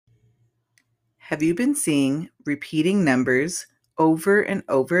Have you been seeing repeating numbers over and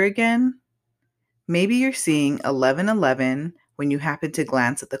over again? Maybe you're seeing 1111 when you happen to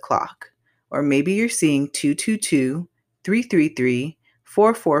glance at the clock, or maybe you're seeing 222, 333,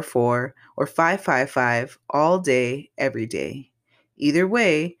 444, or 555 all day, every day. Either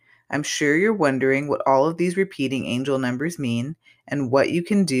way, I'm sure you're wondering what all of these repeating angel numbers mean and what you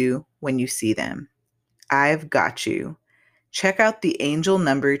can do when you see them. I've got you. Check out the angel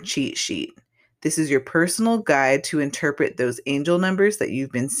number cheat sheet. This is your personal guide to interpret those angel numbers that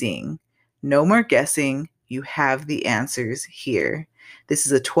you've been seeing. No more guessing. You have the answers here. This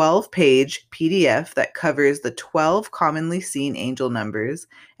is a 12-page PDF that covers the 12 commonly seen angel numbers,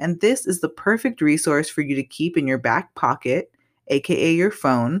 and this is the perfect resource for you to keep in your back pocket, aka your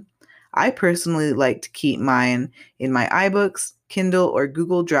phone. I personally like to keep mine in my iBooks, Kindle, or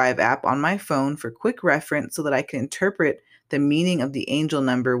Google Drive app on my phone for quick reference so that I can interpret the meaning of the angel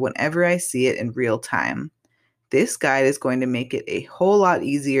number whenever I see it in real time. This guide is going to make it a whole lot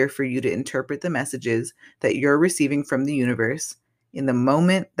easier for you to interpret the messages that you're receiving from the universe in the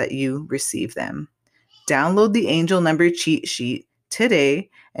moment that you receive them. Download the angel number cheat sheet today,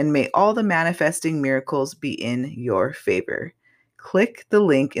 and may all the manifesting miracles be in your favor. Click the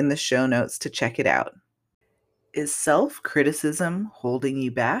link in the show notes to check it out. Is self-criticism holding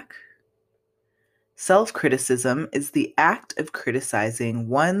you back? Self-criticism is the act of criticizing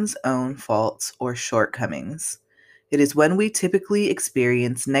one's own faults or shortcomings. It is when we typically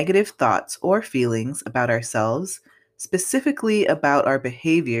experience negative thoughts or feelings about ourselves, specifically about our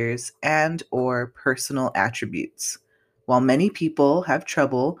behaviors and or personal attributes. While many people have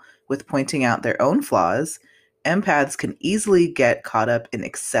trouble with pointing out their own flaws, empaths can easily get caught up in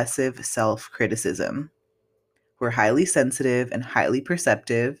excessive self-criticism. We're highly sensitive and highly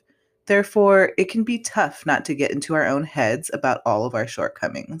perceptive. Therefore, it can be tough not to get into our own heads about all of our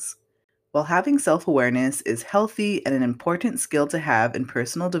shortcomings. While having self-awareness is healthy and an important skill to have in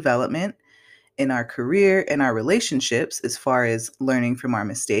personal development, in our career, and our relationships, as far as learning from our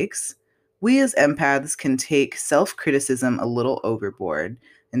mistakes, we as empaths can take self-criticism a little overboard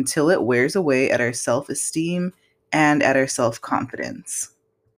until it wears away at our self-esteem and at our self-confidence.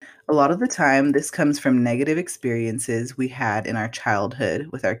 A lot of the time, this comes from negative experiences we had in our childhood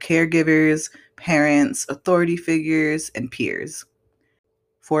with our caregivers, parents, authority figures, and peers.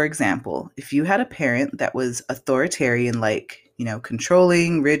 For example, if you had a parent that was authoritarian, like,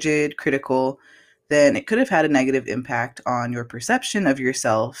 controlling, rigid, critical, then it could have had a negative impact on your perception of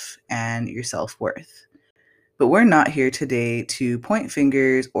yourself and your self-worth. But we're not here today to point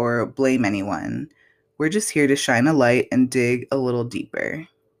fingers or blame anyone. We're just here to shine a light and dig a little deeper.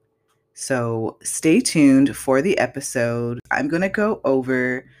 So stay tuned for the episode. I'm going to go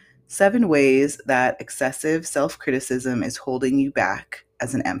over 7 ways that excessive self-criticism is holding you back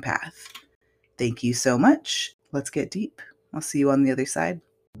as an empath. Thank you so much. Let's get deep. I'll see you on the other side.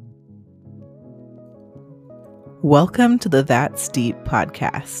 Welcome to the That's Deep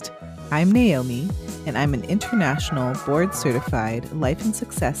podcast. I'm Naomi, and I'm an international board-certified life and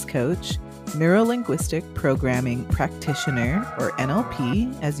success coach, neuro-linguistic programming practitioner, or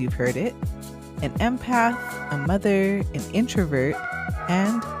NLP, as you've heard it, an empath, a mother, an introvert,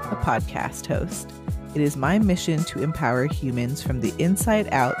 and a podcast host. It is my mission to empower humans from the inside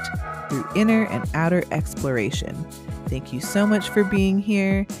out through inner and outer exploration. Thank you so much for being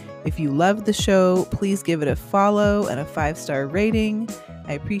here. If you love the show, please give it a follow and a 5-star rating.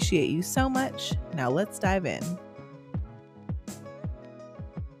 I appreciate you so much. Now let's dive in.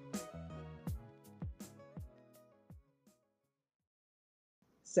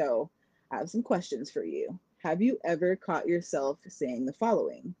 So, I have some questions for you. Have you ever caught yourself saying the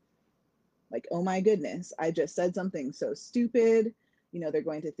following? Like, oh my goodness, I just said something so stupid. They're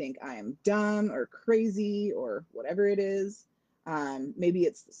going to think I am dumb or crazy or whatever it is. Maybe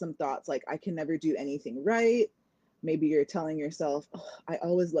it's some thoughts like, I can never do anything right. Maybe you're telling yourself, oh, I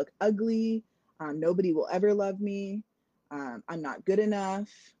always look ugly. Nobody will ever love me. I'm not good enough.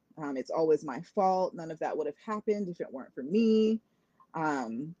 It's always my fault. None of that would have happened if it weren't for me.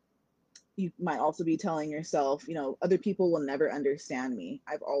 You might also be telling yourself, other people will never understand me.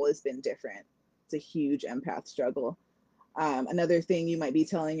 I've always been different. It's a huge empath struggle. Another thing you might be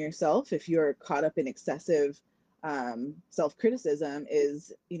telling yourself if you're caught up in excessive self-criticism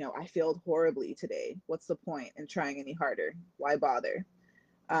is, I failed horribly today. What's the point in trying any harder? Why bother?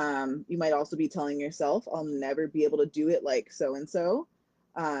 You might also be telling yourself, I'll never be able to do it like so-and-so.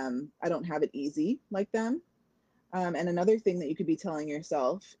 I don't have it easy like them. And another thing that you could be telling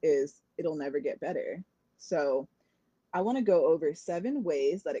yourself is, it'll never get better. So I want to go over 7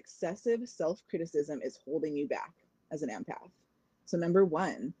 ways that excessive self-criticism is holding you back as an empath. So number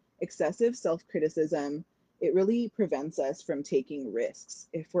 1, excessive self-criticism, it really prevents us from taking risks.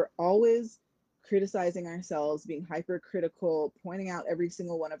 If we're always criticizing ourselves, being hypercritical, pointing out every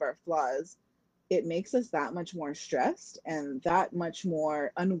single one of our flaws, it makes us that much more stressed and that much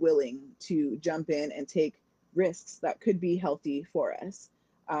more unwilling to jump in and take risks that could be healthy for us.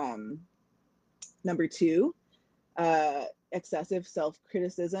 Number two, excessive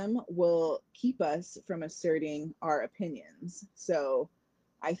self-criticism will keep us from asserting our opinions. So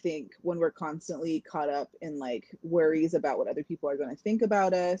I think when we're constantly caught up in like worries about what other people are going to think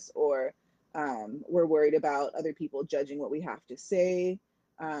about us, or we're worried about other people judging what we have to say,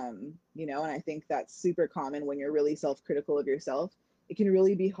 and I think that's super common when you're really self-critical of yourself. It can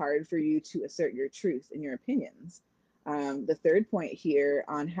really be hard for you to assert your truth and your opinions. The third point here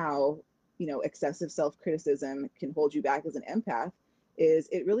on how excessive self-criticism can hold you back as an empath is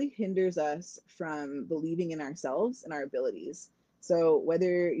it really hinders us from believing in ourselves and our abilities. So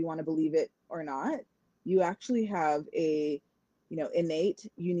whether you want to believe it or not, you actually have a innate,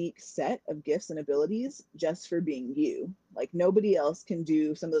 unique set of gifts and abilities just for being you. Like nobody else can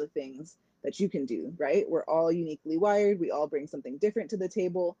do some of the things that you can do, right? We're all uniquely wired. We all bring something different to the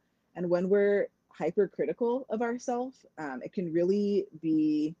table. And when we're hypercritical of ourselves, it can really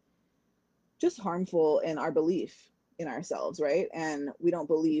be just harmful in our belief in ourselves, right? And we don't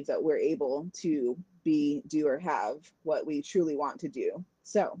believe that we're able to be, do, or have what we truly want to do.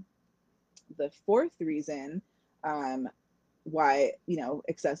 So the fourth reason why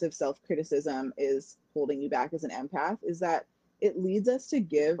excessive self-criticism is holding you back as an empath is that it leads us to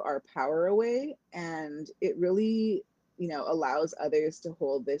give our power away, and it really allows others to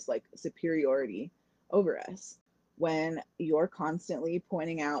hold this like superiority over us. When you're constantly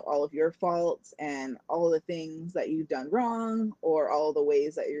pointing out all of your faults and all of the things that you've done wrong, or all of the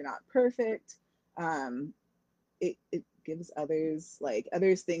ways that you're not perfect, it gives others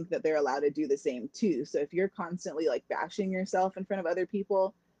think that they're allowed to do the same too. So if you're constantly like bashing yourself in front of other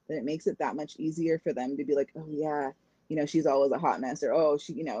people, then it makes it that much easier for them to be like, oh yeah, she's always a hot mess, or oh,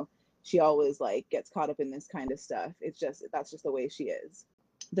 she always like gets caught up in this kind of stuff. That's just the way she is.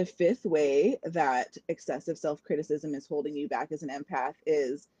 The fifth way that excessive self-criticism is holding you back as an empath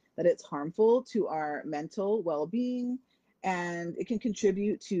is that it's harmful to our mental well-being, and it can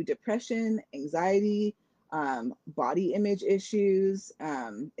contribute to depression, anxiety, body image issues,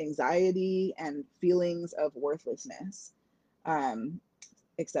 anxiety, and feelings of worthlessness. Um,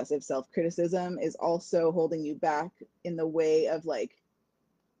 Excessive self-criticism is also holding you back in the way of like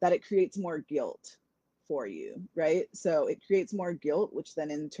that it creates more guilt for you, right? So it creates more guilt, which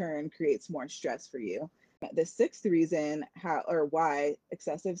then in turn creates more stress for you. The sixth reason why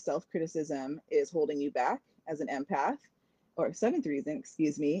excessive self-criticism is holding you back as an empath, or seventh reason,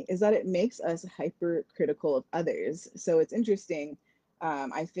 excuse me, is that it makes us hypercritical of others. So it's interesting.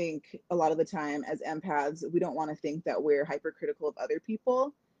 I think a lot of the time as empaths, we don't want to think that we're hypercritical of other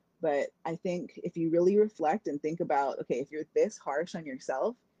people. But I think if you really reflect and think about, okay, if you're this harsh on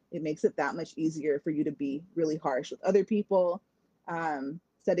yourself, it makes it that much easier for you to be really harsh with other people,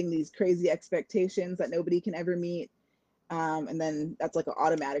 setting these crazy expectations that nobody can ever meet. And then that's like an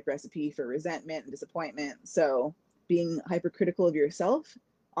automatic recipe for resentment and disappointment. So being hypercritical of yourself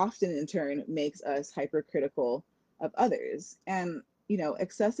often in turn makes us hypercritical of others. And,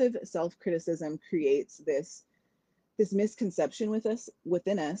 excessive self-criticism creates this misconception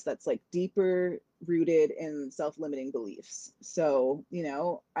within us that's like deeper rooted in self-limiting beliefs. So,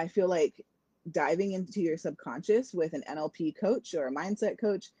 I feel like diving into your subconscious with an NLP coach or a mindset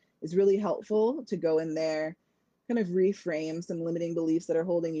coach is really helpful to go in there, kind of reframe some limiting beliefs that are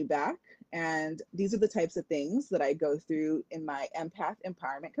holding you back. And these are the types of things that I go through in my Empath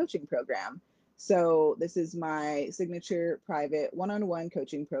Empowerment Coaching Program. So this is my signature private one-on-one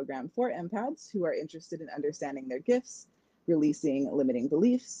coaching program for empaths who are interested in understanding their gifts, releasing limiting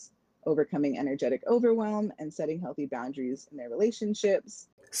beliefs, overcoming energetic overwhelm, and setting healthy boundaries in their relationships.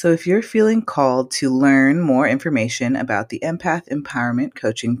 So if you're feeling called to learn more information about the Empath Empowerment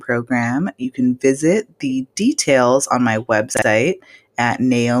Coaching Program, you can visit the details on my website at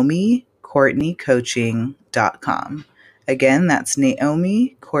naomicourtneycoaching.com. Again, that's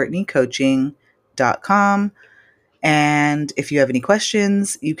naomicourtneycoaching.com. And if you have any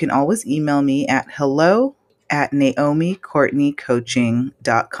questions, you can always email me at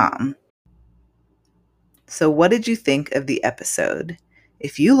hello@naomicourtneycoaching.com. So what did you think of the episode?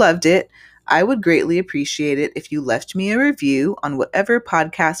 If you loved it, I would greatly appreciate it if you left me a review on whatever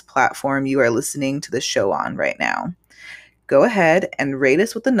podcast platform you are listening to the show on right now. Go ahead and rate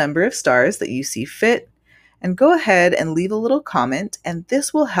us with the number of stars that you see fit, and go ahead and leave a little comment, and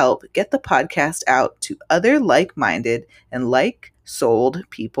this will help get the podcast out to other like-minded and souled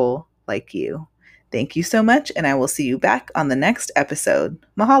people like you. Thank you so much, and I will see you back on the next episode.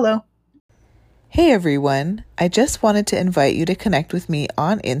 Mahalo. Hey everyone, I just wanted to invite you to connect with me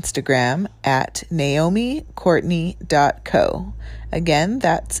on Instagram at naomicourtney.co. Again,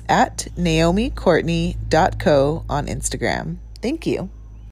 that's at naomicourtney.co on Instagram. Thank you.